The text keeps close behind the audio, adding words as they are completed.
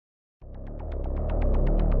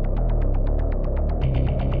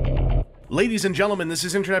Ladies and gentlemen, this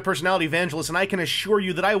is internet personality Vangelus, and I can assure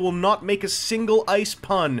you that I will not make a single ice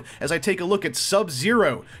pun as I take a look at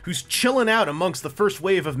Sub-Zero, who's chilling out amongst the first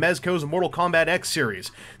wave of Mezco's Mortal Kombat X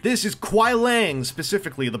series. This is Kuai Lang,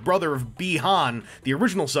 specifically, the brother of Bi-Han, the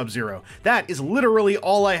original Sub-Zero. That is literally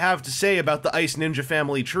all I have to say about the Ice Ninja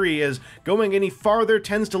family tree, as going any farther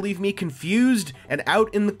tends to leave me confused and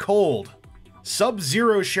out in the cold.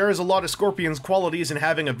 Sub-Zero shares a lot of Scorpion's qualities in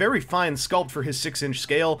having a very fine sculpt for his 6-inch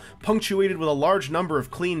scale, punctuated with a large number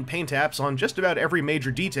of clean paint apps on just about every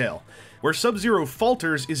major detail. Where Sub-Zero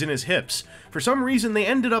falters is in his hips. For some reason, they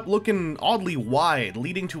ended up looking oddly wide,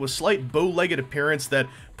 leading to a slight bow-legged appearance that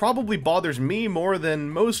probably bothers me more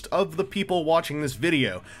than most of the people watching this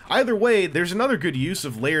video. Either way, there's another good use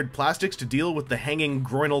of layered plastics to deal with the hanging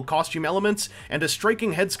groinal costume elements, and a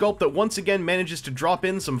striking head sculpt that once again manages to drop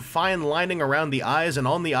in some fine lining around the eyes and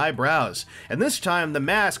on the eyebrows. And this time, the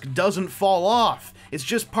mask doesn't fall off. It's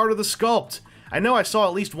just part of the sculpt. I know I saw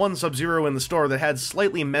at least one Sub-Zero in the store that had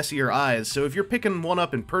slightly messier eyes, so if you're picking one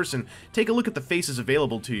up in person, take a look at the faces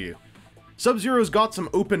available to you. Sub-Zero's got some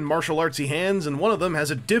open martial artsy hands, and one of them has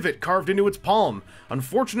a divot carved into its palm.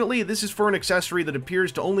 Unfortunately, this is for an accessory that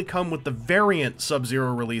appears to only come with the variant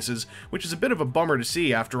Sub-Zero releases, which is a bit of a bummer to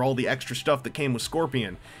see after all the extra stuff that came with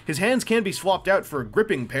Scorpion. His hands can be swapped out for a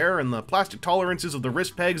gripping pair, and the plastic tolerances of the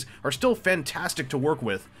wrist pegs are still fantastic to work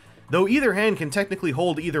with. Though either hand can technically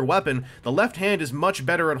hold either weapon, the left hand is much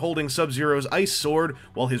better at holding Sub-Zero's ice sword,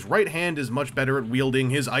 while his right hand is much better at wielding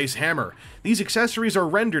his ice hammer. These accessories are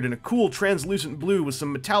rendered in a cool translucent blue with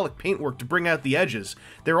some metallic paintwork to bring out the edges.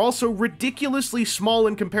 They're also ridiculously small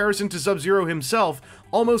in comparison to Sub-Zero himself,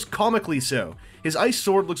 almost comically so. His ice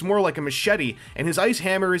sword looks more like a machete, and his ice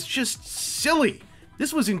hammer is just silly.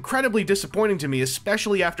 This was incredibly disappointing to me,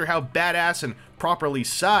 especially after how badass and properly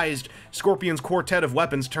sized Scorpion's quartet of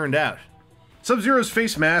weapons turned out. Sub-Zero's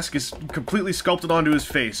face mask is completely sculpted onto his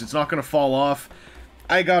face. It's not going to fall off.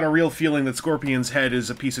 I got a real feeling that Scorpion's head is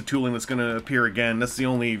a piece of tooling that's going to appear again. That's the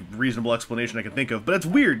only reasonable explanation I can think of. But it's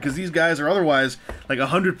weird, because these guys are otherwise like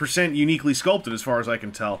 100% uniquely sculpted as far as I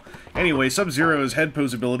can tell. Anyway, Sub-Zero's head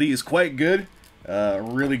posability is quite good.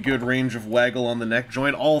 Really good range of waggle on the neck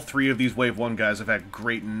joint. All three of these Wave 1 guys have had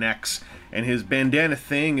great necks, and his bandana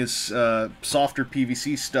thing is softer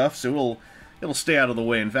PVC stuff, so it'll stay out of the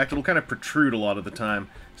way. In fact, it'll kind of protrude a lot of the time,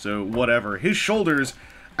 so whatever. His shoulders,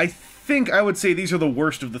 I think I would say these are the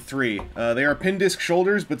worst of the three. They are pin disc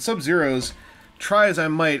shoulders, but Sub-Zero's, try as I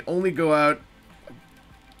might, only go out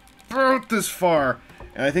about this far.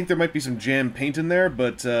 And I think there might be some jam paint in there,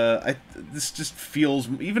 but this just feels,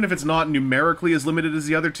 even if it's not numerically as limited as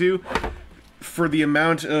the other two, for the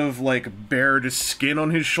amount of, like, bared skin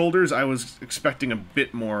on his shoulders, I was expecting a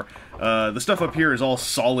bit more. The stuff up here is all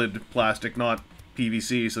solid plastic, not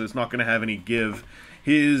PVC, so it's not going to have any give.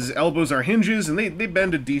 His elbows are hinges, and they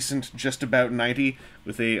bend a decent just about 90,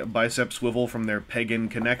 with a bicep swivel from their peg-in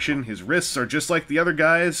connection. His wrists are just like the other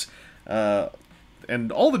guys,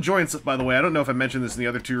 and all the joints, by the way, I don't know if I mentioned this in the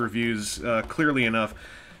other two reviews clearly enough,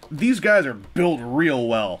 these guys are built real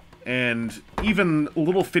well, and even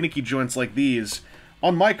little finicky joints like these,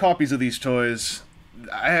 on my copies of these toys,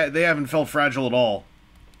 they haven't felt fragile at all.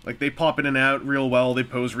 Like, they pop in and out real well, they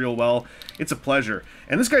pose real well, it's a pleasure.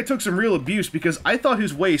 And this guy took some real abuse, because I thought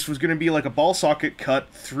his waist was going to be like a ball socket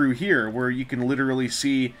cut through here, where you can literally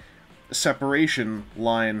see a separation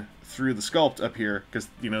line through the sculpt up here, because,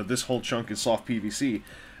 you know, this whole chunk is soft PVC,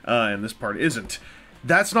 and this part isn't.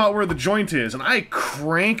 That's not where the joint is, and I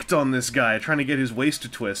cranked on this guy trying to get his waist to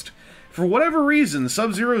twist. For whatever reason,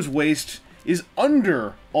 Sub-Zero's waist is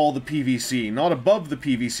under all the PVC, not above the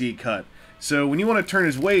PVC cut. So when you want to turn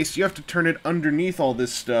his waist, you have to turn it underneath all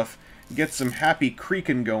this stuff, get some happy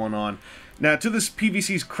creaking going on. Now, to this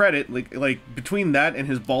PVC's credit, like between that and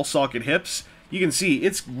his ball socket hips, you can see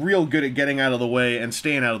it's real good at getting out of the way and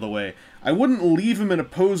staying out of the way. I wouldn't leave him in a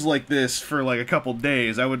pose like this for like a couple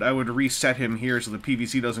days. I would reset him here so the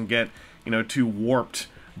PVC doesn't get, you know, too warped.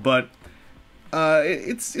 But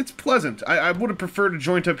it's pleasant. I would have preferred a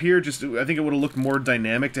joint up here. Just I think it would have looked more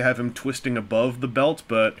dynamic to have him twisting above the belt,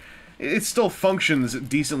 but it still functions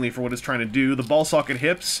decently for what it's trying to do. The ball socket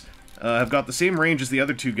hips have got the same range as the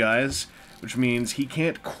other two guys, which means he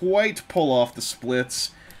can't quite pull off the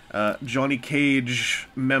splits. Johnny Cage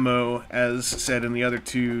memo, as said in the other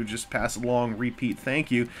two, just pass along, repeat,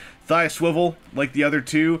 thank you. Thigh swivel, like the other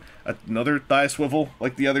two. Another thigh swivel,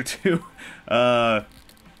 like the other two.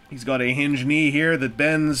 He's got a hinge knee here that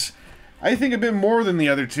bends, I think, a bit more than the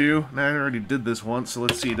other two. I already did this once, so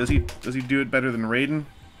let's see. Does he do it better than Raiden?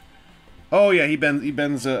 Oh yeah, he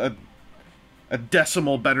bends a a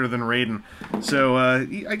decimal better than Raiden. So,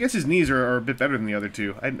 I guess his knees are a bit better than the other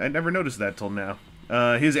two. I never noticed that till now.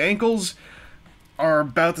 His ankles are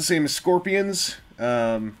about the same as Scorpion's.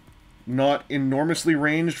 Not enormously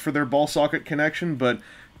ranged for their ball socket connection, but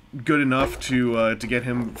good enough to get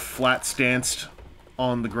him flat-stanced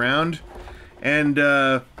on the ground. And,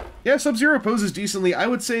 yeah, Sub-Zero poses decently. I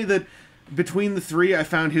would say that between the three, I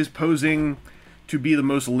found his posing to be the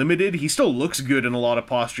most limited. He still looks good in a lot of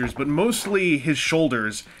postures, but mostly his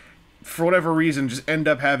shoulders, for whatever reason, just end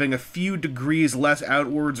up having a few degrees less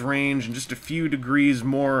outwards range and just a few degrees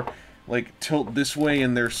more, like, tilt this way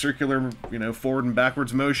in their circular, you know, forward and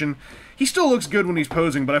backwards motion. He still looks good when he's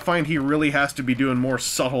posing, but I find he really has to be doing more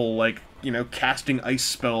subtle, like, you know, casting ice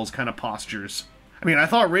spells kind of postures. I mean, I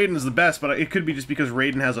thought Raiden's the best, but it could be just because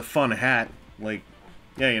Raiden has a fun hat. Like,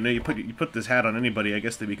 yeah, you know, you put this hat on anybody, I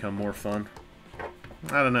guess they become more fun.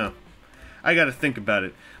 I don't know. I gotta think about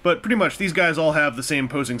it. But pretty much, these guys all have the same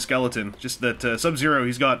posing skeleton, just that Sub-Zero,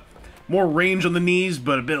 he's got more range on the knees,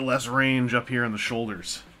 but a bit less range up here on the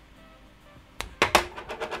shoulders.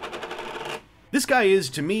 This guy is,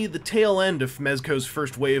 to me, the tail end of Mezco's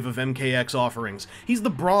first wave of MKX offerings. He's the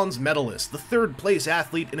bronze medalist, the third-place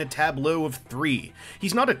athlete in a tableau of 3.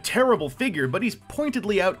 He's not a terrible figure, but he's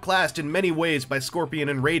pointedly outclassed in many ways by Scorpion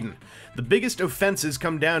and Raiden. The biggest offenses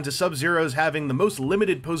come down to Sub-Zero's having the most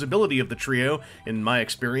limited posability of the trio, in my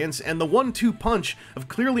experience, and the 1-2 punch of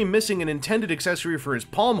clearly missing an intended accessory for his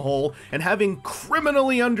palm hole and having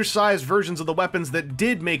criminally undersized versions of the weapons that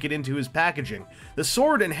did make it into his packaging. The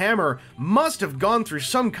sword and hammer must have gone through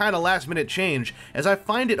some kind of last-minute change, as I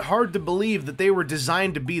find it hard to believe that they were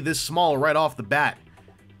designed to be this small right off the bat.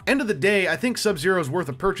 End of the day, I think Sub-Zero's worth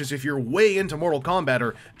a purchase if you're way into Mortal Kombat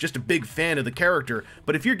or just a big fan of the character,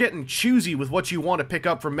 but if you're getting choosy with what you want to pick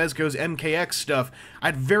up from Mezco's MKX stuff,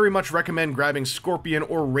 I'd very much recommend grabbing Scorpion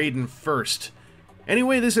or Raiden first.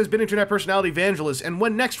 Anyway, this has been Internet Personality Vangelus, and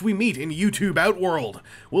when next we meet in YouTube Outworld,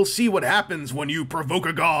 we'll see what happens when you provoke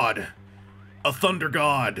a god. A thunder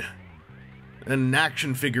god. An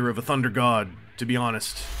action figure of a thunder god, to be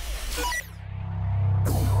honest.